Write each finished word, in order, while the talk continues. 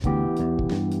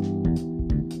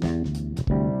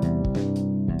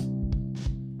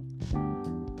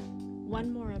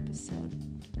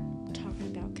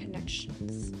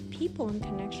connections. People and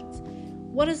connections.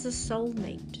 What is a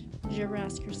soulmate? Did you ever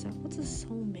ask yourself, what's a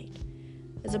soulmate?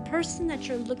 It's a person that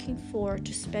you're looking for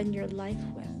to spend your life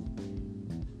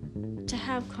with, to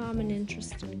have common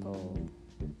interest and goal.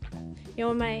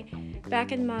 You know,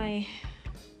 back in my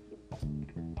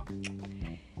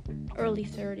early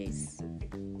 30s,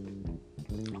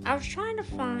 I was trying to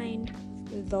find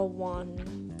the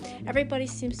one. Everybody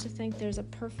seems to think there's a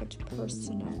perfect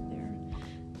person out there.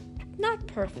 Not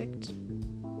perfect.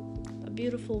 A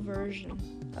beautiful version.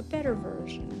 A better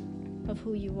version of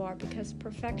who you are, because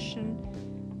perfection,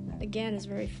 again, is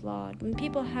very flawed. When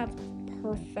people have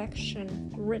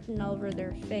perfection written over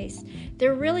their face,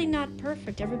 they're really not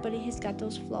perfect. Everybody has got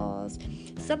those flaws.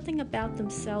 Something about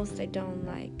themselves they don't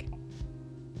like.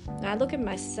 Now I look at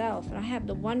myself, and I have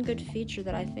the one good feature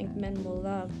that I think men will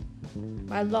love.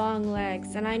 My long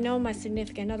legs. And I know my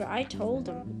significant other, I told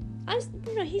him.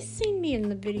 He's seen me in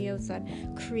the videos I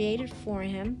created for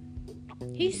him.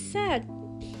 He said,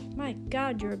 my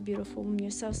God, you're a beautiful woman.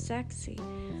 You're so sexy.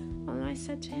 And I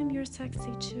said to him, you're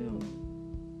sexy too.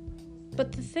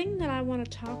 But the thing that I want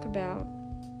to talk about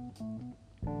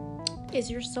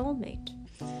is your soulmate.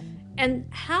 And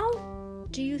how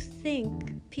do you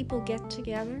think people get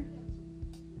together?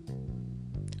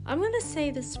 I'm going to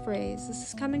say this phrase. This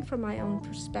is coming from my own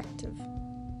perspective.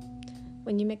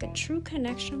 When you make a true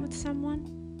connection with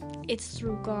someone, it's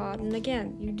through God. And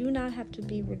again, you do not have to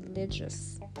be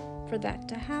religious for that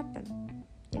to happen.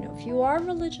 You know, if you are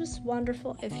religious,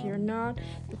 wonderful. If you're not,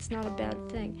 it's not a bad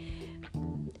thing.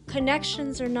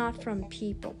 Connections are not from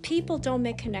people. People don't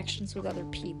make connections with other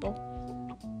people.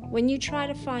 When you try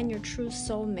to find your true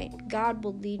soulmate, God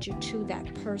will lead you to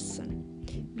that person.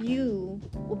 You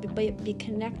will be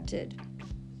connected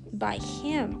by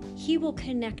Him. He will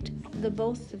connect the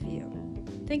both of you.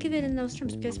 Think of it in those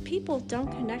terms, because people don't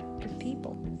connect with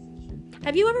people.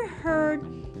 Have you ever heard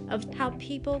of how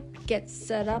people get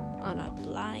set up on a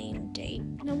blind date?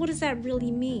 Now, what does that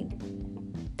really mean?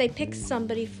 They pick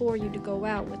somebody for you to go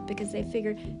out with because they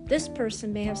figure this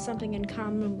person may have something in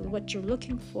common with what you're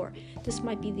looking for. This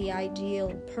might be the ideal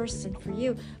person for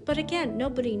you. But again,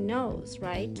 nobody knows,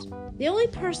 right? The only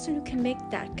person who can make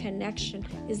that connection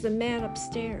is the man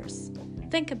upstairs.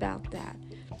 Think about that.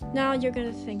 Now you're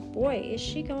going to think, boy, is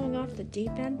she going off the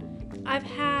deep end? I've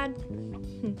had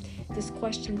this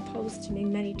question posed to me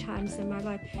many times in my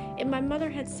life. And my mother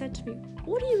had said to me,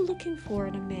 what are you looking for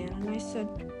in a man? And I said,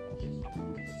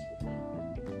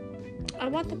 I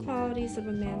want the qualities of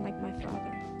a man like my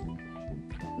father.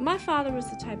 My father was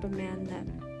the type of man that,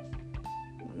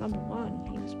 well, number one,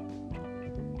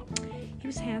 he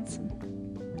was handsome.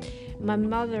 My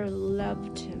mother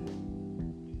loved him.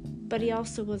 But he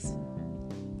also was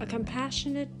a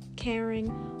compassionate,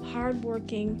 caring,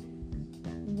 hardworking,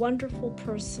 wonderful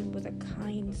person with a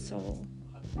kind soul,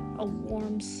 a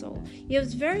warm soul. It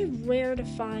was very rare to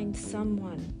find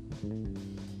someone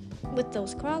with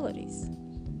those qualities.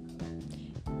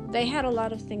 They had a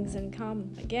lot of things in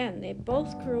common. Again, they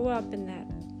both grew up in that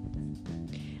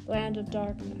land of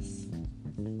darkness.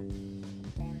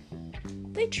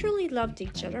 They truly loved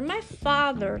each other. My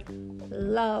father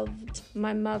loved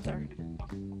my mother.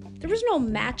 There was no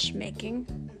matchmaking.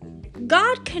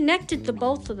 God connected the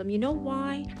both of them. You know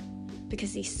why?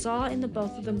 Because He saw in the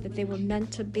both of them that they were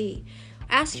meant to be.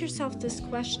 Ask yourself this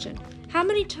question. How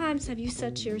many times have you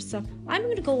said to yourself, I'm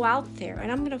going to go out there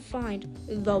and I'm going to find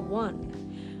the one?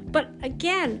 But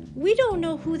again, we don't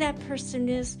know who that person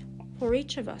is for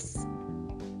each of us.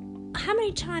 How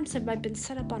many times have I been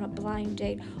set up on a blind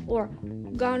date or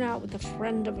gone out with a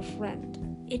friend of a friend?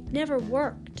 It never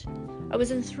worked. I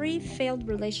was in 3 failed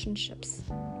relationships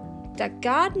that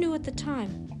God knew at the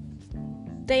time.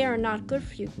 They are not good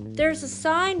for you. There's a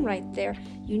sign right there.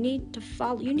 You need to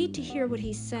follow. You need to hear what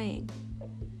He's saying.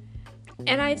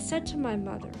 And I had said to my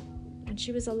mother, and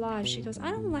she was alive, she goes,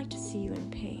 I don't like to see you in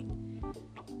pain.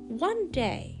 One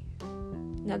day,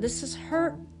 now this is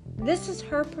her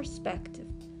perspective.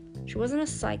 She wasn't a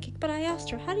psychic, but I asked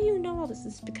her, how do you know all this?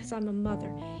 It's because I'm a mother.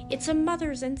 It's a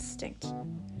mother's instinct.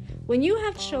 When you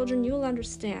have children, you'll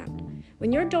understand.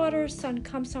 When your daughter or son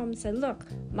comes home and says, look,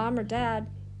 Mom or Dad,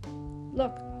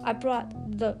 look, I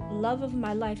brought the love of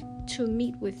my life to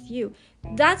meet with you.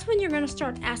 That's when you're going to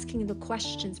start asking the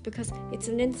questions, because it's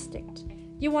an instinct.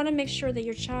 You want to make sure that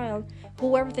your child,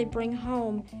 whoever they bring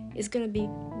home, is going to be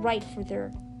right for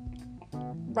them.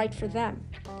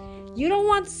 You don't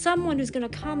want someone who's going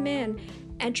to come in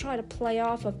and try to play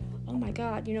off of, oh my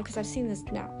God, because I've seen this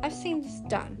now. I've seen this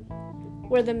done,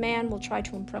 where the man will try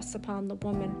to impress upon the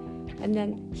woman, and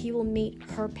then he will meet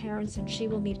her parents and she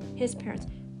will meet his parents.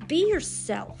 Be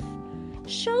yourself.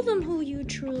 Show them who you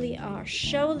truly are.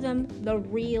 Show them the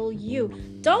real you.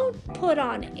 Don't put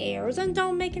on airs and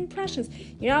don't make impressions.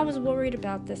 I was worried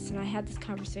about this, and I had this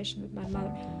conversation with my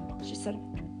mother. She said,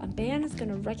 a man is going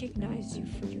to recognize you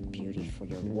for your beauty, for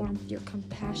your warmth, your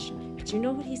compassion. But you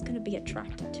know what he's going to be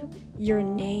attracted to? Your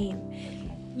name.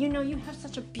 You have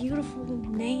such a beautiful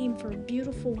name for a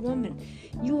beautiful woman.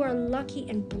 You are lucky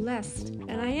and blessed,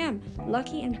 and I am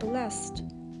lucky and blessed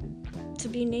to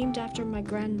be named after my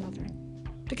grandmother,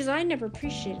 because I never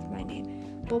appreciated my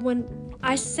name. But when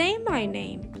I say my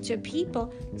name to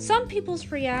people, some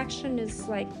people's reaction is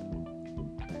like,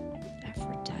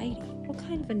 Aphrodite? What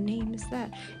kind of a name is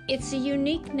that? It's a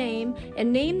unique name, a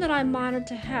name that I'm honored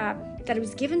to have, that it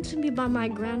was given to me by my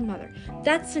grandmother.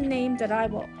 That's a name that I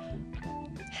will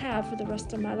have for the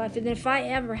rest of my life. And if I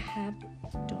ever have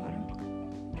a daughter,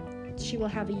 she will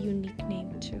have a unique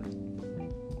name too.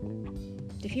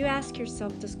 If you ask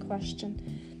yourself this question,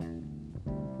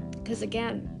 because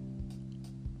again,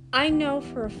 I know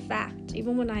for a fact,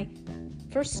 even when I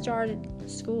first started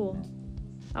school,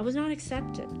 I was not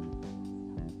accepted.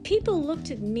 People looked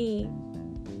at me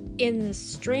in the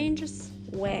strangest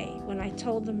way when I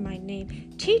told them my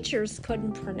name. Teachers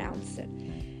couldn't pronounce it.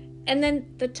 And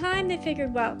then the time they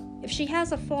figured, well, if she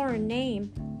has a foreign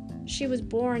name, she was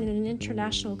born in an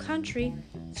international country,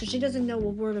 so she doesn't know a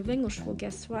word of English. Well,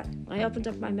 guess what? When I opened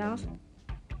up my mouth,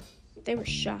 they were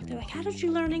shocked. They're like, how did you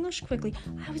learn English quickly?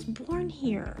 I was born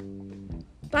here.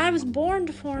 But I was born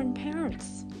to foreign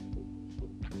parents.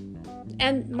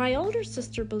 And my older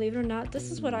sister, believe it or not,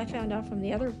 this is what I found out from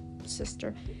the other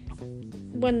sister.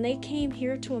 When they came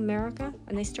here to America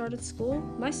and they started school,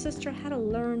 my sister had to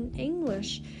learn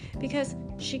English because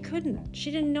she couldn't.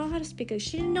 She didn't know how to speak English.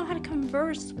 She didn't know how to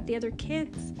converse with the other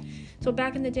kids. So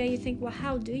back in the day, you think, well,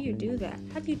 how do you do that?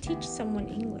 How do you teach someone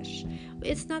English?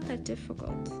 It's not that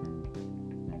difficult.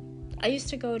 I used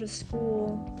to go to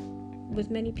school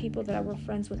with many people that I were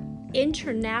friends with.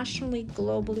 Internationally,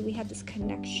 globally, we had this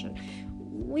connection.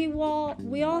 We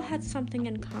all had something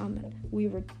in common. We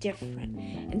were different.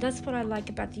 And that's what I like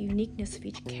about the uniqueness of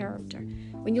each character.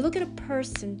 When you look at a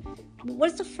person,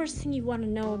 what's the first thing you want to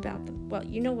know about them? Well,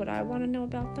 you know what I want to know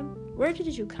about them? Where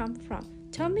did you come from?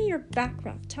 Tell me your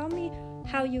background. Tell me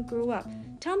how you grew up.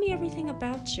 Tell me everything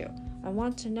about you. I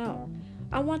want to know.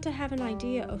 I want to have an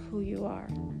idea of who you are.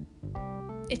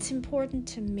 It's important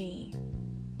to me.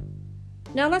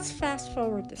 Now let's fast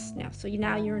forward this now. So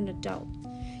now you're an adult.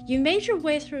 You made your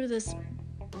way through this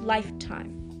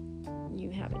lifetime. You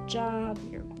have a job,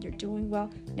 you're doing well.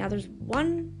 Now there's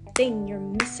one thing you're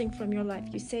missing from your life.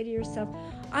 You say to yourself,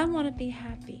 I want to be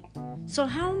happy. So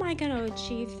how am I going to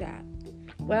achieve that?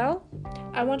 Well,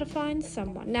 I want to find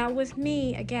someone. Now with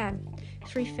me, again,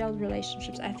 3 failed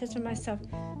relationships. I said to myself,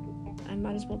 I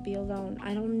might as well be alone.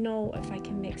 I don't know if I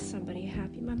can make somebody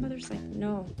happy. My mother's like,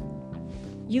 no.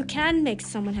 You can make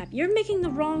someone happy. You're making the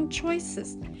wrong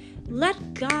choices.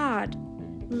 Let God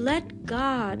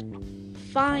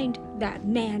find that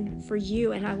man for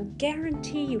you, and I will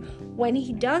guarantee you, when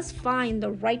he does find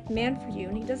the right man for you,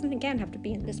 and he doesn't, again, have to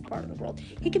be in this part of the world.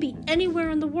 He could be anywhere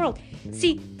in the world.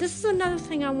 See, this is another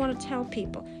thing I want to tell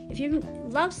people. If you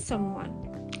love someone,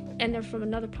 and they're from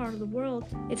another part of the world,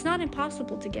 it's not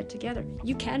impossible to get together.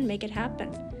 You can make it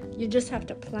happen. You just have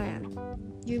to plan.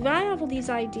 I have all these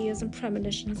ideas and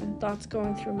premonitions and thoughts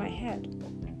going through my head.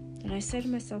 And I say to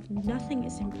myself, nothing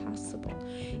is impossible.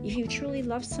 If you truly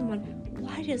love someone,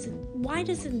 why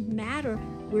does it matter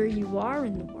where you are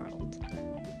in the world?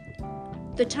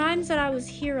 The times that I was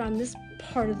here on this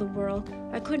part of the world,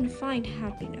 I couldn't find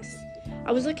happiness.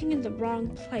 I was looking in the wrong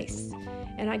place.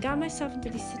 And I got myself into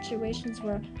these situations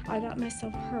where I got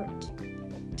myself hurt.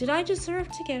 Did I deserve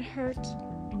to get hurt?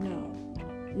 No.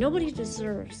 Nobody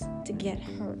deserves to get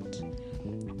hurt.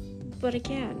 But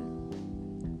again,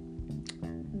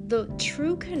 the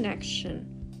true connection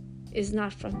is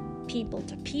not from people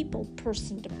to people,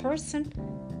 person to person.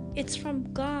 It's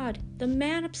from God. The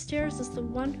man upstairs is the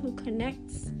one who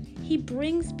connects. He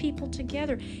brings people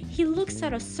together. He looks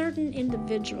at a certain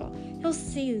individual. He'll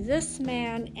see this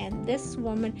man and this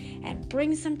woman and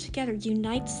brings them together,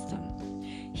 unites them.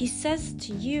 He says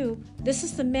to you, this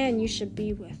is the man you should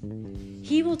be with.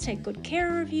 He will take good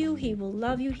care of you, he will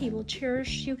love you, he will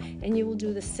cherish you, and you will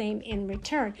do the same in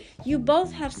return. You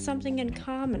both have something in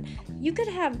common. You could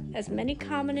have as many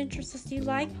common interests as you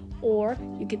like, or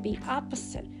you could be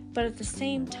opposite. But at the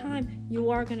same time, you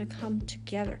are going to come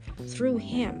together through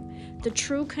him. The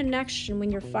true connection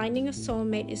when you're finding a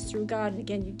soulmate is through God. And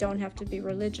again, you don't have to be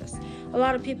religious. A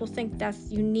lot of people think that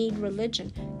you need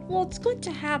religion. Well, it's good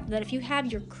to have that if you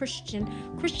have your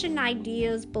Christian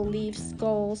ideas, beliefs,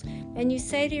 goals, and you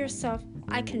say to yourself,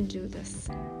 I can do this.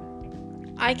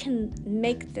 I can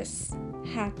make this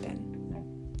happen.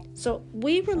 So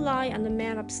we rely on the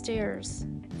man upstairs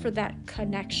for that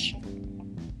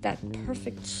connection, that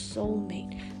perfect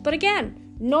soulmate. But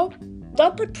again,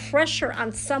 don't put pressure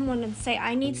on someone and say,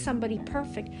 I need somebody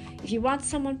perfect. If you want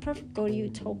someone perfect, go to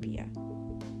Utopia.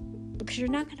 Because you're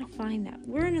not going to find that.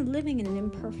 We're living in an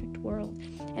imperfect world,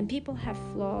 and people have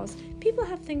flaws. People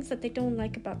have things that they don't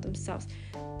like about themselves.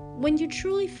 When you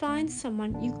truly find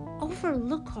someone, you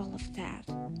overlook all of that.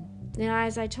 Now,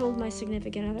 as I told my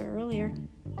significant other earlier,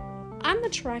 I'm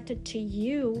attracted to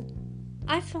you.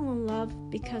 I fell in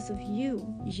love because of you.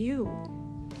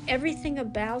 Everything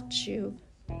about you,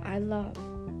 I love.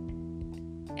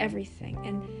 Everything.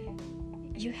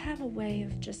 And you have a way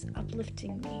of just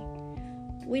uplifting me.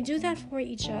 We do that for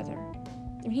each other.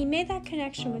 When he made that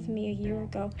connection with me a year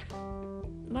ago,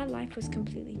 my life was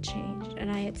completely changed.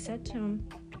 And I had said to him,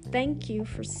 thank you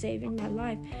for saving my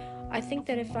life. I think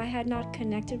that if I had not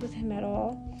connected with him at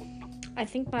all, I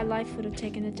think my life would have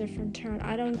taken a different turn.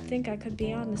 I don't think I could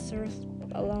be on this earth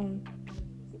alone.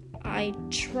 I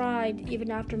tried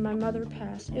even after my mother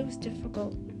passed. It was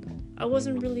difficult. I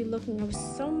wasn't really looking. I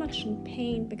was so much in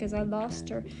pain because I lost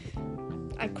her.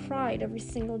 I cried every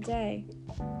single day.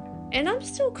 And I'm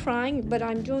still crying, but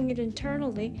I'm doing it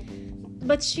internally.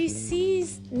 But she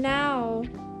sees now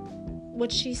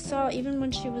what she saw even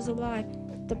when she was alive,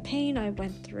 the pain I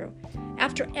went through.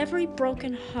 After every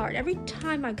broken heart, every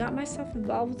time I got myself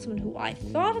involved with someone who I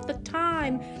thought at the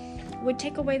time would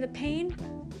take away the pain,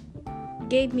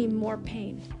 gave me more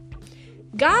pain.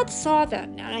 God saw that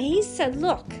now, and he said,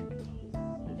 look,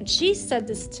 and she said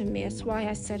this to me, that's why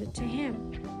I said it to him.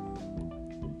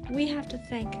 We have to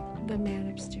thank the man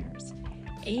upstairs.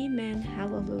 Amen.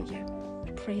 Hallelujah.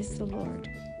 Praise the Lord.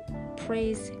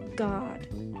 Praise God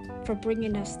for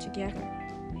bringing us together.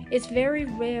 It's very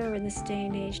rare in this day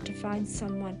and age to find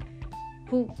someone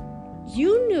who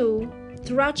you knew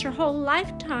throughout your whole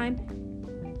lifetime,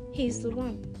 he's the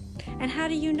one. And how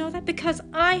do you know that? Because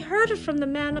I heard it from the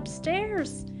man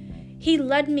upstairs. He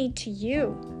led me to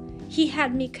you. He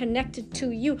had me connected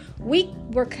to you. We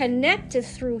were connected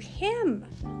through him.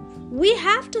 We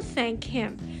have to thank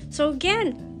him. So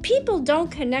again, people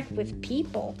don't connect with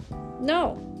people.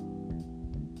 No.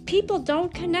 People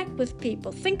don't connect with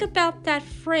people. Think about that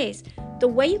phrase. The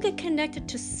way you get connected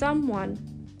to someone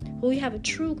who you have a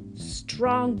true,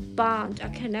 strong bond, a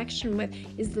connection with,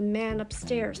 is the man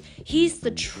upstairs. He's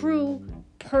the true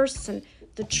person,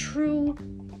 the true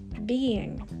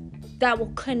being that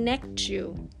will connect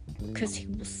you, because he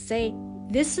will say,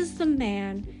 this is the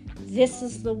man, this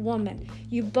is the woman.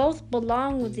 You both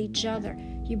belong with each other.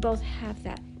 You both have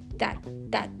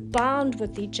that bond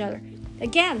with each other.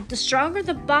 Again, the stronger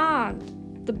the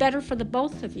bond, the better for the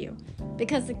both of you.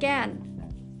 Because again,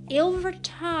 over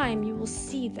time, you will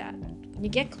see that. When you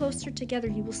get closer together,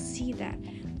 you will see that.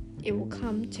 It will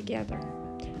come together.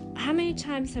 How many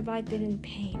times have I been in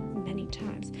pain? Many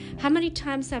times. How many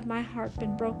times have my heart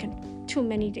been broken? Too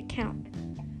many to count.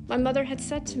 My mother had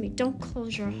said to me, don't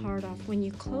close your heart off. When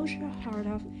you close your heart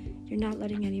off, you're not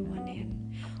letting anyone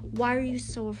in. Why are you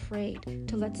so afraid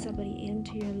to let somebody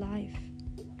into your life?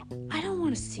 I don't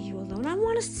want to see you alone. I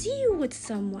want to see you with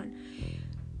someone.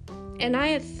 And I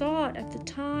had thought at the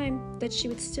time that she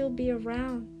would still be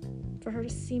around for her to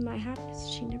see my happiness.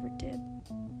 She never did.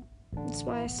 That's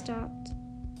why I stopped.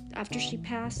 After she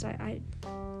passed, I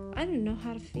didn't know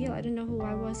how to feel. I didn't know who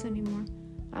I was anymore.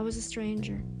 I was a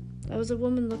stranger. I was a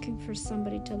woman looking for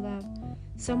somebody to love.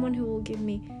 Someone who will give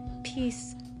me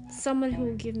peace. Someone who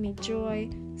will give me joy.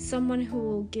 Someone who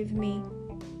will give me...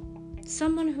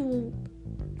 Someone who will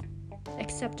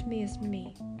accept me as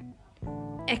me.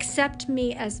 Accept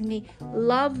me as me.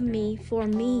 Love me for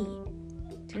me.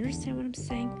 Do you understand what I'm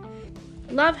saying?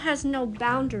 Love has no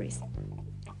boundaries.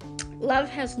 Love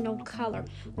has no color.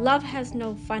 Love has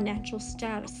no financial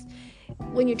status.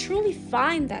 When you truly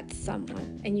find that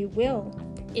someone, and you will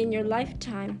in your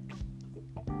lifetime,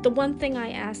 the one thing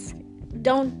I ask,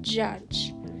 don't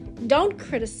judge. Don't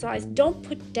criticize. Don't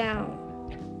put down.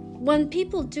 When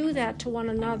people do that to one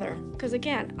another, because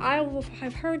again,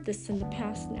 I've heard this in the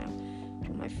past now.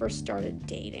 When I first started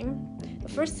dating, the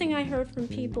first thing I heard from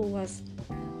people was,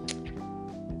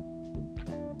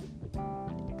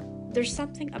 there's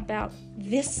something about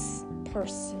this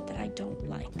person that I don't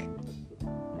like.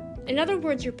 In other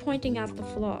words, you're pointing out the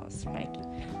flaws, right?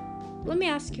 Let me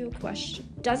ask you a question.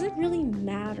 Does it really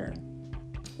matter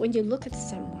when you look at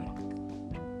someone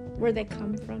where they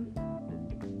come from?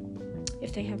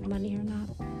 If they have money or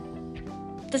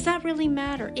not? Does that really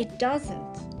matter? It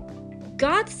doesn't.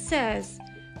 God says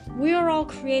We are all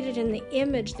created in the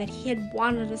image that He had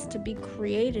wanted us to be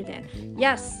created in.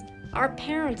 Yes, our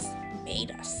parents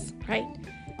made us, right?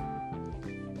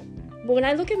 But when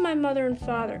I look at my mother and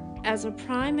father as a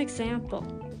prime example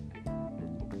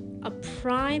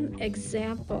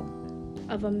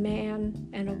of a man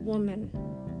and a woman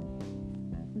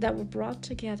that were brought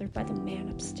together by the man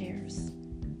upstairs.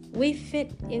 We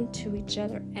fit into each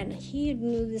other, and he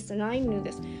knew this and I knew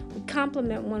this. We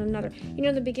complement one another. You know,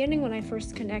 in the beginning when I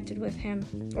first connected with him,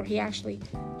 or he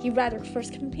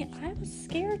first came to me, I was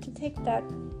scared to take that.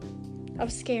 I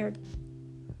was scared.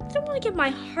 I didn't want to get my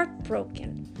heart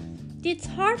broken. It's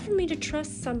hard for me to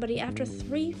trust somebody after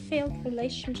 3 failed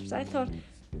relationships.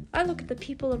 I look at the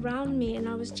people around me and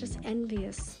I was just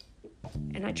envious.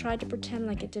 And I tried to pretend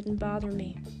like it didn't bother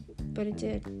me, but it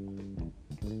did.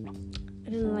 I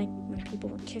didn't like when people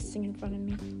were kissing in front of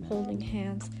me, holding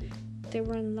hands. They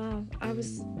were in love. I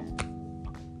was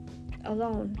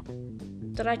alone.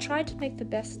 But I tried to make the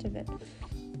best of it.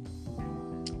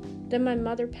 Then my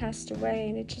mother passed away,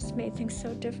 and it just made things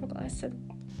so difficult. I said,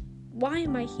 why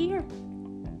am I here?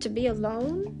 To be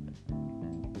alone?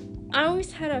 I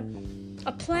always had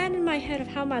a plan in my head of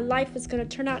how my life was going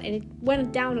to turn out, and it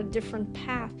went down a different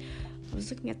path. I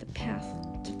was looking at the path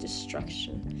to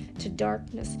destruction, to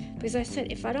darkness, because I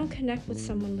said, if I don't connect with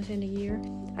someone within a year,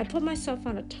 I put myself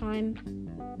on a time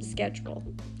schedule.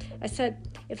 I said,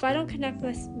 if I don't connect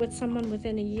with someone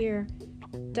within a year,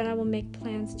 then I will make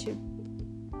plans to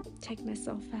take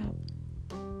myself out.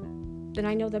 Then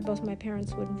I know that both my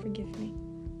parents wouldn't forgive me.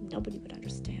 Nobody would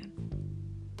understand.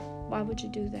 Why would you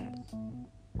do that?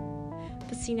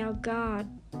 But see, now God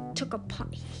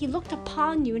He looked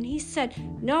upon you and He said,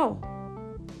 no,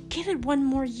 give it 1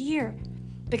 more year,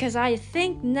 because I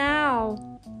think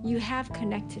now you have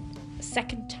connected a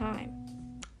second time,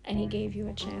 and He gave you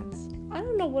a chance. I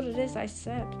don't know what it is I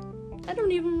said. I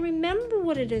don't even remember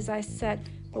what it is I said,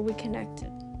 but we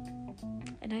connected.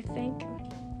 And I thank Him.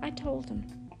 I told Him.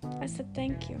 I said,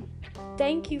 thank you.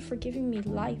 Thank you for giving me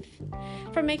life,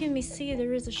 for making me see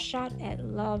there is a shot at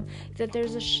love, that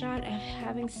there's a shot at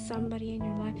having somebody in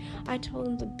your life. I told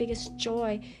Him the biggest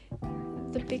joy,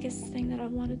 the biggest thing that I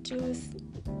want to do is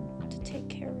to take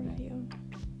care of you,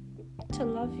 to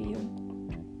love you,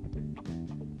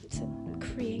 to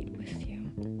create with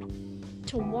you,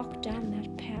 to walk down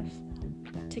that path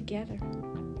together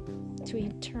to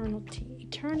eternity,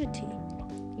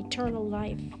 eternal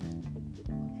life.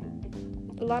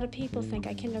 A lot of people think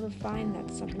I can never find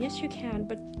that someone. Yes, you can,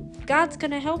 but God's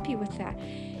going to help you with that.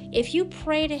 If you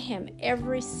pray to Him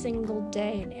every single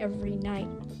day and every night,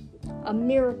 a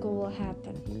miracle will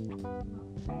happen.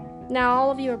 Now, all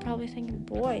of you are probably thinking,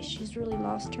 boy, she's really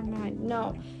lost her mind.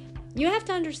 No, you have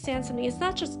to understand something. It's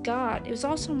not just God. It was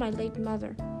also my late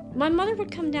mother. My mother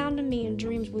would come down to me in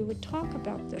dreams. We would talk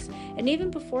about this. And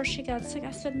even before she got sick,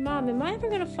 I said, Mom, am I ever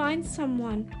going to find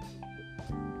someone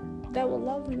that will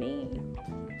love me,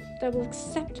 that will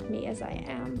accept me as I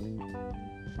am?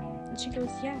 And she goes,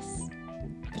 yes,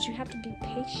 but you have to be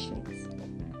patient.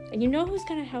 And you know who's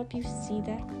going to help you see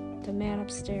that? The man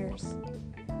upstairs.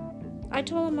 I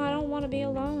told him I don't want to be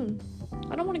alone.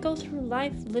 I don't want to go through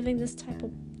life living this type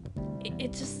of...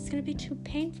 It's going to be too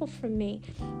painful for me,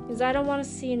 because I don't want to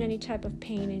see any type of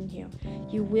pain in you.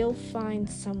 You will find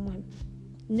someone.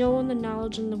 Know in the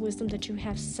knowledge and the wisdom that you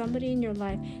have somebody in your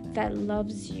life that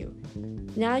loves you.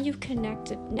 Now you've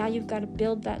connected. Now you've got to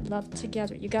build that love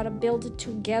together. You got to build it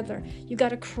together. You got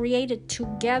to create it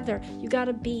together. You got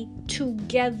to be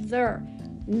together.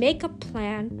 Make a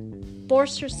plan.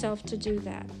 Force yourself to do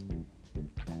that.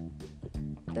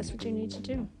 That's what you need to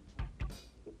do.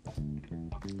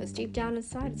 Because deep down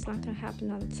inside, it's not going to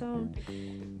happen on its own.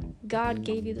 God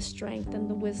gave you the strength and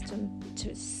the wisdom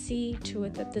to see to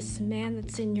it that this man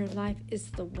that's in your life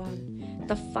is the one,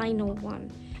 the final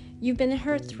one. You've been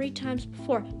hurt 3 times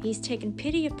before. He's taken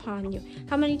pity upon you.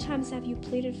 How many times have you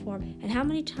pleaded for him? And how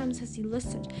many times has he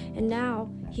listened? And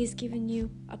now he's given you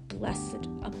a blessed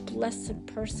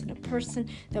person, a person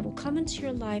that will come into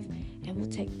your life and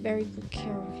will take very good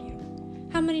care of you.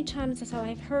 How many times have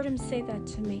I heard him say that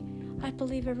to me? I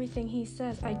believe everything he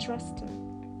says. I trust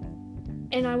him.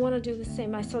 And I want to do the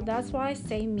same. So that's why I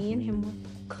say me and him were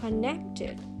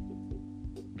connected.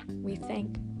 We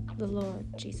thank the Lord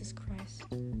Jesus Christ.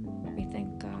 We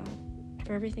thank God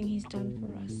for everything He's done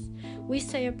for us. We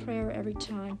say a prayer every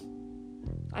time.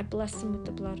 I bless him with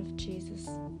the blood of Jesus.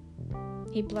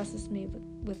 He blesses me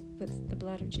with the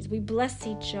blood of Jesus. We bless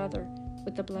each other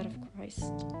with the blood of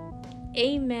Christ.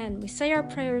 Amen. We say our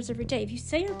prayers every day. If you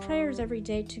say your prayers every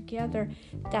day together,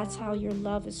 that's how your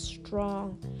love is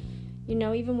strong. You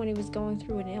know, even when he was going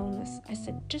through an illness, I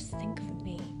said, just think of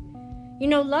me.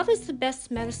 Love is the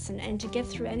best medicine, and to get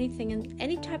through anything, and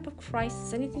any type of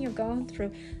crisis, anything you're going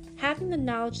through, having the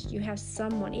knowledge that you have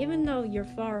someone, even though you're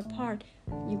far apart,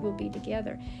 you will be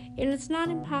together. And it's not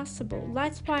impossible.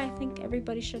 That's why I think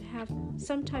everybody should have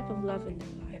some type of love in their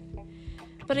life.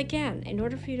 But again, in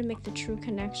order for you to make the true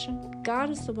connection, God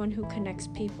is the one who connects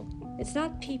people. It's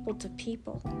not people to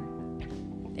people.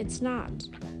 It's not.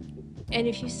 And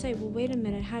if you say, well, wait a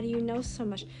minute, how do you know so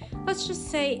much? Let's just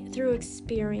say through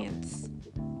experience.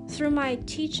 Through my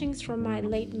teachings from my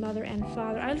late mother and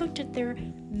father, I looked at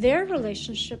their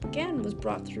relationship, again, was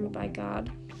brought through by God.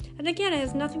 And again, it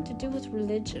has nothing to do with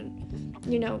religion.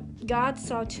 God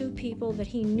saw two people that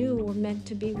he knew were meant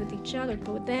to be with each other.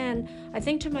 But then I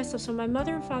think to myself, so my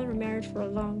mother and father were married for a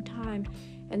long time,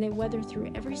 and they weathered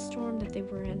through every storm that they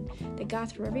were in. They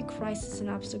got through every crisis and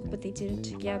obstacle, but they did it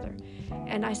together.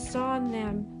 And I saw in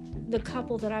them the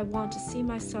couple that I want to see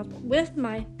myself with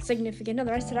my significant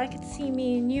other. I said, I could see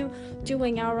me and you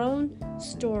doing our own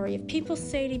story. If people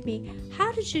say to me,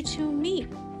 how did you two meet?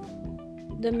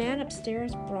 The man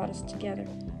upstairs brought us together.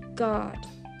 God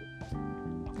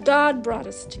brought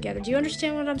us together. Do you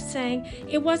understand what I'm saying?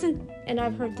 It wasn't, and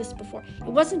I've heard this before,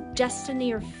 it wasn't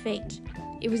destiny or fate.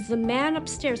 It was the man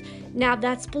upstairs. Now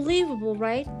that's believable,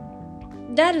 right?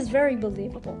 That is very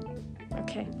believable.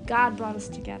 Okay, God brought us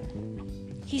together.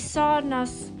 He saw in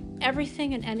us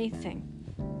everything and anything.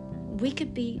 We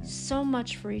could be so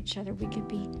much for each other. We could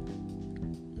be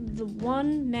the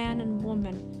one man and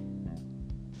woman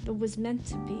that was meant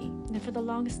to be. And for the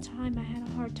longest time, I had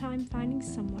a hard time finding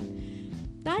someone.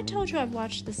 Now, I told you I've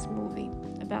watched this movie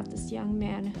about this young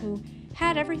man who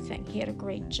had everything. He had a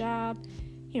great job.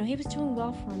 He was doing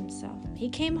well for himself. He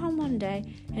came home one day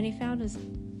and he found his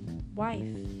wife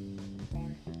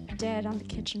dead on the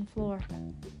kitchen floor.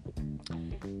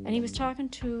 And he was talking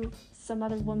to some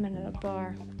other woman at a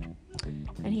bar.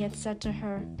 And he had said to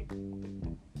her,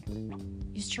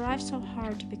 you strive so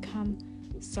hard to become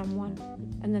someone,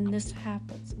 and then this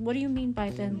happens. What do you mean by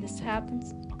then this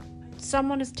happens?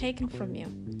 Someone is taken from you.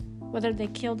 Whether they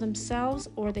killed themselves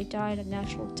or they died a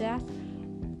natural death,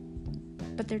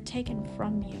 but they're taken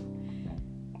from you.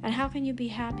 And how can you be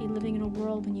happy living in a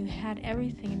world when you had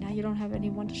everything and now you don't have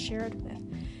anyone to share it with?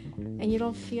 And you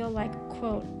don't feel like,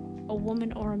 quote, a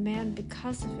woman or a man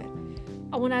because of it.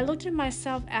 When I looked at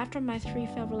myself after my 3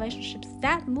 failed relationships,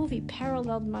 that movie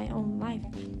paralleled my own life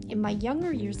in my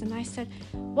younger years. And I said,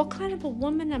 what kind of a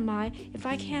woman am I if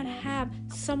I can't have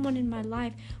someone in my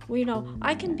life where,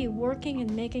 I can be working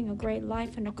and making a great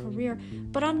life and a career,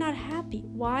 but I'm not happy.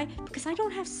 Why? Because I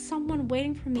don't have someone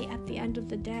waiting for me at the end of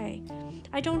the day.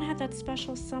 I don't have that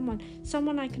special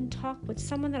someone I can talk with,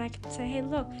 someone that I can say, hey,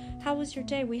 look, how was your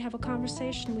day? We have a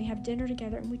conversation, we have dinner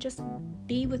together, and we just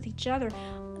be with each other.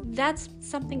 That's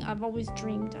something I've always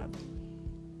dreamed of.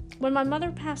 When my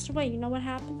mother passed away, you know what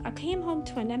happened? I came home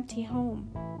to an empty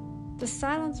home. The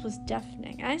silence was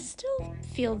deafening. I still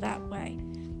feel that way.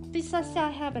 Besides, I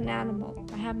have an animal.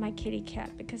 I have my kitty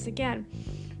cat because, again,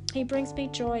 he brings me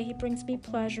joy, he brings me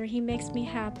pleasure, he makes me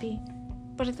happy.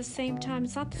 But at the same time,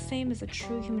 it's not the same as a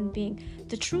true human being.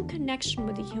 The true connection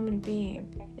with a human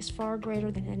being is far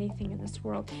greater than anything in this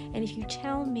world. And if you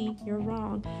tell me you're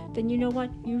wrong, then you know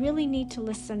what? You really need to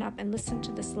listen up and listen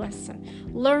to this lesson.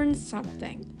 Learn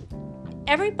something.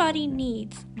 Everybody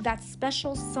needs that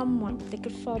special someone they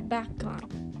could fall back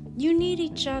on. You need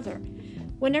each other.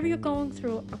 Whenever you're going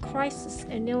through a crisis,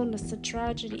 an illness, a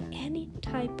tragedy, any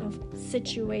type of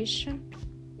situation,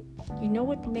 you know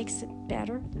what makes it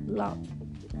better? Love.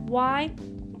 Why?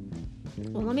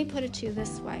 Well, let me put it to you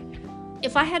this way.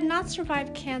 If I had not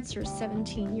survived cancer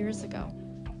 17 years ago,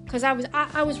 because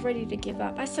I was ready to give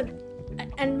up. I said,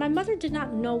 and my mother did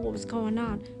not know what was going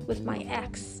on with my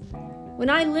ex. When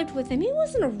I lived with him, he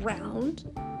wasn't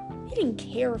around. He didn't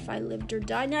care if I lived or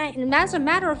died. And as a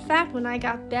matter of fact, when I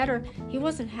got better, he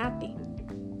wasn't happy.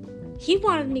 He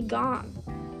wanted me gone.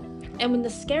 And when the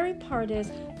scary part is,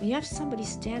 when you have somebody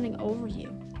standing over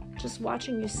you, just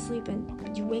watching you sleep,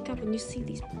 and you wake up and you see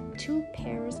these 2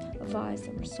 pairs of eyes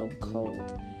that were so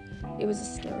cold, it was a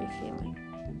scary feeling.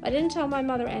 I didn't tell my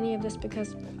mother any of this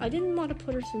because I didn't want to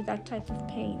put her through that type of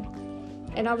pain.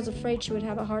 And I was afraid she would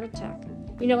have a heart attack.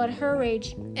 At her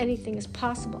age, anything is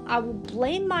possible. I would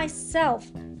blame myself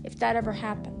if that ever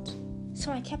happened.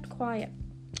 So I kept quiet.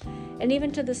 And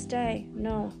even to this day,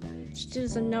 no, she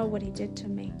doesn't know what he did to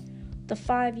me. The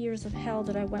 5 years of hell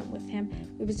that I went with him,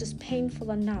 it was just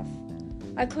painful enough.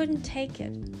 I couldn't take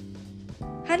it.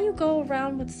 How do you go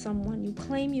around with someone, you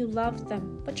claim you love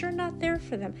them, but you're not there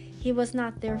for them? He was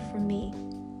not there for me.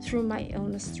 Through my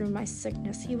illness, through my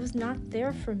sickness, he was not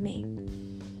there for me.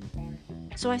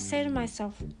 So I say to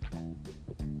myself,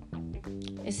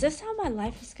 Is this how my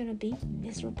life is going to be?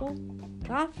 Miserable?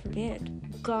 God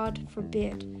forbid. God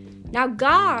forbid. Now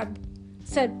God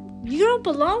said, you don't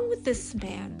belong with this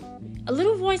man. A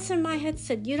little voice in my head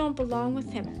said, you don't belong with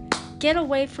him. Get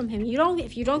away from him.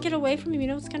 If you don't get away from him, you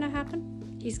know what's going to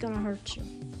happen? He's going to hurt you.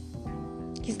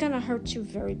 He's going to hurt you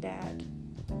very bad.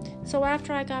 So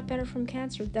after I got better from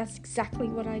cancer, that's exactly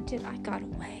what I did. I got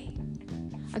away.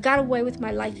 I got away with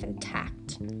my life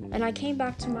intact. And I came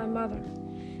back to my mother.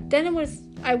 Then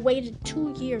I waited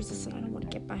 2 years. I said, I don't want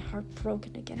to get my heart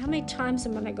broken again. How many times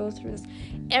am I going to go through this?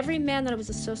 Every man that I was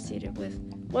associated with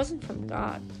wasn't from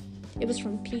God. It was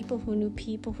from people who knew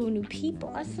people who knew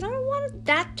people. I said, I don't want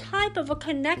that type of a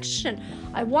connection.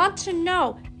 I want to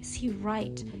know, is he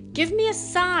right? Give me a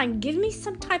sign. Give me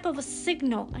some type of a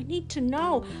signal. I need to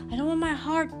know. I don't want my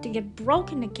heart to get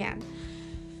broken again.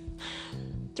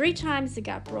 3 times it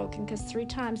got broken because 3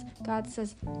 times God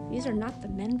says, these are not the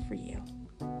men for you.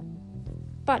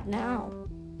 But now,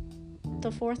 the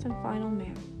 4th and final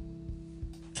man.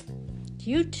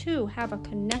 You too have a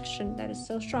connection that is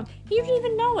so strong. You didn't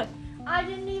even know it. I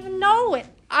didn't even know it.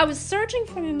 I was searching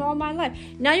for him all my life.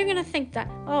 Now you're going to think that,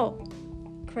 oh,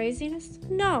 craziness?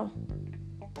 No.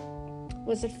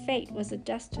 Was it fate? Was it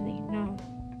destiny? No.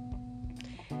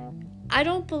 I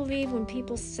don't believe when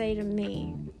people say to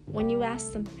me, when you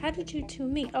ask them, how did you two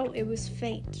meet? Oh, it was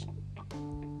fate.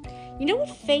 You know what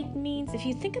fate means? If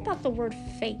you think about the word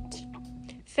fate,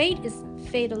 fate is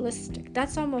fatalistic.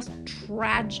 That's almost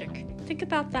tragic. Think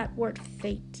about that word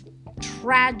fate.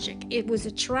 Tragic. It was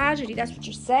a tragedy. That's what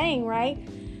you're saying, right?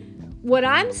 What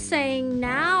I'm saying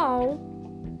now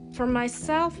for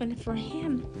myself and for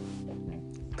him,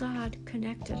 God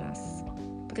connected us.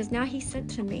 Because now he said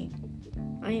to me,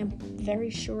 I am very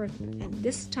sure, and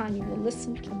this time you will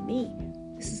listen to me.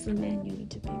 This is the man you need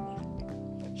to be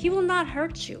with. He will not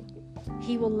hurt you.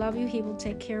 He will love you. He will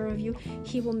take care of you.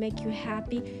 He will make you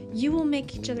happy. You will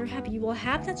make each other happy. You will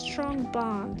have that strong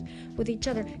bond with each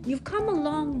other. You've come a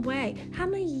long way. How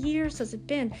many years has it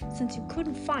been since you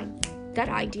couldn't find that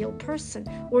ideal person?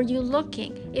 Were you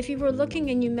looking? If you were looking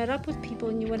and you met up with people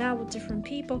and you went out with different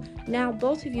people, now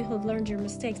both of you have learned your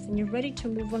mistakes and you're ready to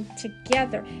move on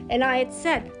together. And I had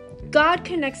said, God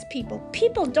connects people.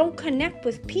 People don't connect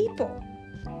with people.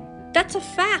 That's a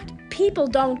fact. People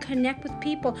don't connect with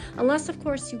people unless, of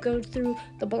course, you go through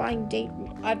the blind date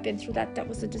route. I've been through that. That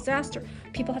was a disaster.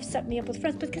 People have set me up with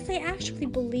friends because they actually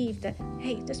believe that,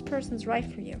 hey, this person's right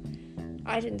for you.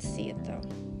 I didn't see it, though.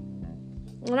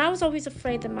 And I was always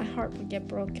afraid that my heart would get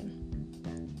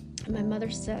broken. And my mother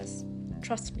says,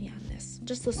 trust me on this.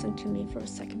 Just listen to me for a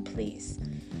second, please.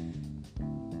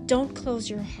 Don't close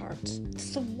your heart.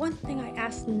 It's the one thing I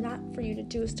ask not for you to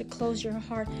do is to close your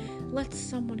heart. Let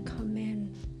someone come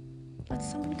in. Let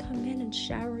someone come in and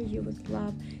shower you with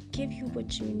love. Give you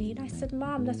what you need. I said,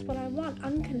 Mom, that's what I want.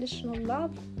 Unconditional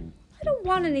love. I don't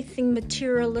want anything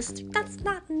materialistic. That's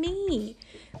not me.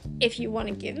 If you want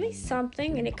to give me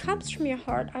something and it comes from your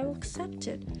heart, I will accept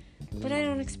it. But I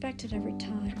don't expect it every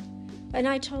time. And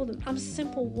I told him, I'm a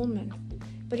simple woman.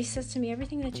 But he says to me,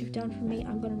 everything that you've done for me,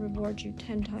 I'm going to reward you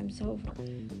 10 times over.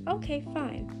 Okay,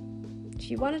 fine.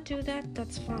 If you want to do that,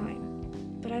 that's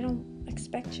fine. But I don't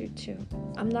expect you to.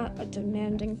 I'm not a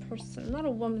demanding person. I'm not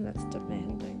a woman that's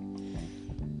demanding.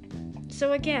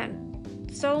 So again,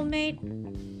 soulmate,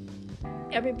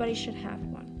 everybody should have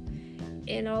one.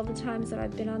 In all the times that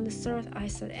I've been on this earth, I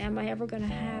said, am I ever going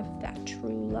to have that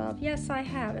true love? Yes, I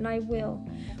have, and I will.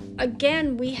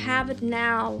 Again, we have it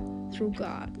now through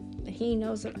God. He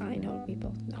knows it, I know it, we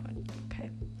both know it. Okay.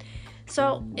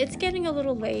 So it's getting a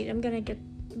little late. I'm going to get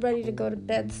ready to go to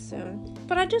bed soon.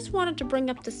 But I just wanted to bring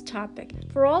up this topic.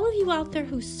 For all of you out there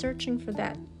who's searching for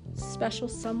that special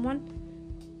someone,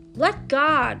 let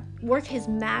God work his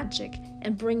magic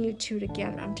and bring you two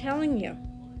together. I'm telling you.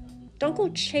 Don't go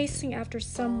chasing after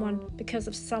someone because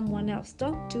of someone else.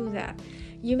 Don't do that.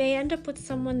 You may end up with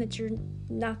someone that you're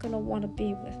not going to want to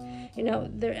be with. You know,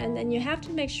 and then you have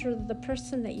to make sure that the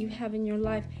person that you have in your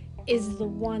life is the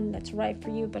one that's right for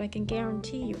you. But I can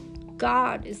guarantee you,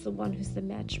 God is the one who's the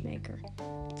matchmaker.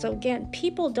 So again,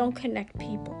 people don't connect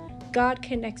people. God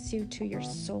connects you to your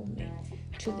soulmate,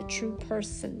 to the true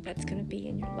person that's going to be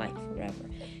in your life forever.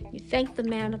 You thank the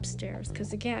man upstairs,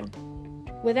 because again,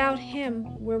 without him,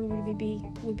 where would we be?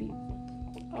 We'd be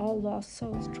all lost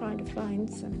souls trying to find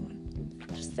someone.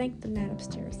 Just thank the man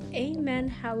upstairs. Amen.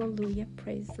 Hallelujah.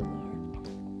 Praise the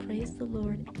Lord. Praise the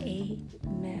Lord.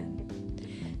 Amen.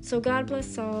 So God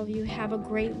bless all of you. Have a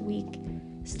great week.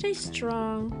 Stay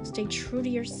strong. Stay true to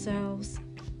yourselves.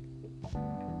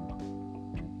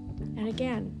 And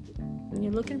again, when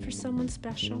you're looking for someone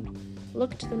special,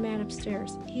 Look to the man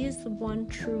upstairs. He is the one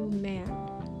true man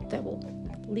that will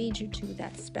lead you to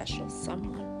that special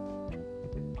someone.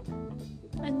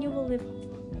 And you will live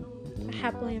a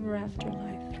happily ever after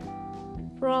life.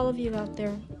 For all of you out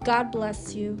there, God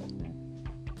bless you.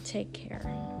 Take care.